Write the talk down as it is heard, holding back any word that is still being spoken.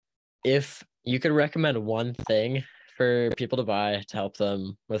If you could recommend one thing for people to buy to help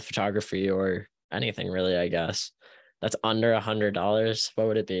them with photography or anything really, I guess, that's under $100, what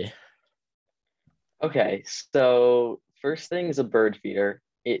would it be? Okay, so first thing is a bird feeder.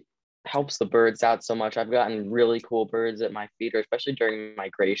 It helps the birds out so much. I've gotten really cool birds at my feeder, especially during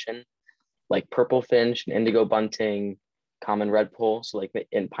migration, like purple finch and indigo bunting, common redpoll, so like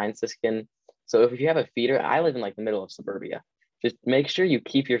in pine siskin. So if you have a feeder, I live in like the middle of suburbia. Just make sure you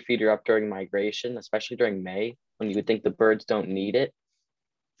keep your feeder up during migration, especially during May when you would think the birds don't need it.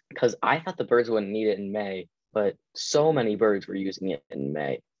 Because I thought the birds wouldn't need it in May, but so many birds were using it in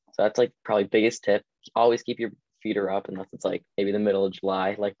May. So that's like probably biggest tip. Always keep your feeder up unless it's like maybe the middle of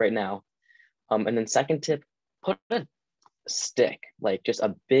July, like right now. And then second tip, put a stick, like just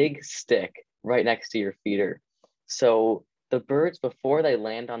a big stick right next to your feeder. So the birds, before they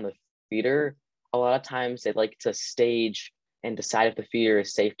land on the feeder, a lot of times they like to stage and decide if the feeder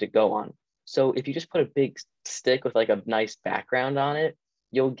is safe to go on. So if you just put a big stick with like a nice background on it,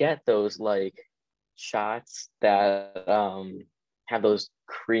 you'll get those like shots that have those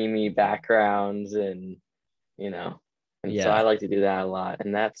creamy backgrounds and you know. And so I Yeah. like to do that a lot.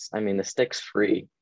 And that's, I mean, the stick's free.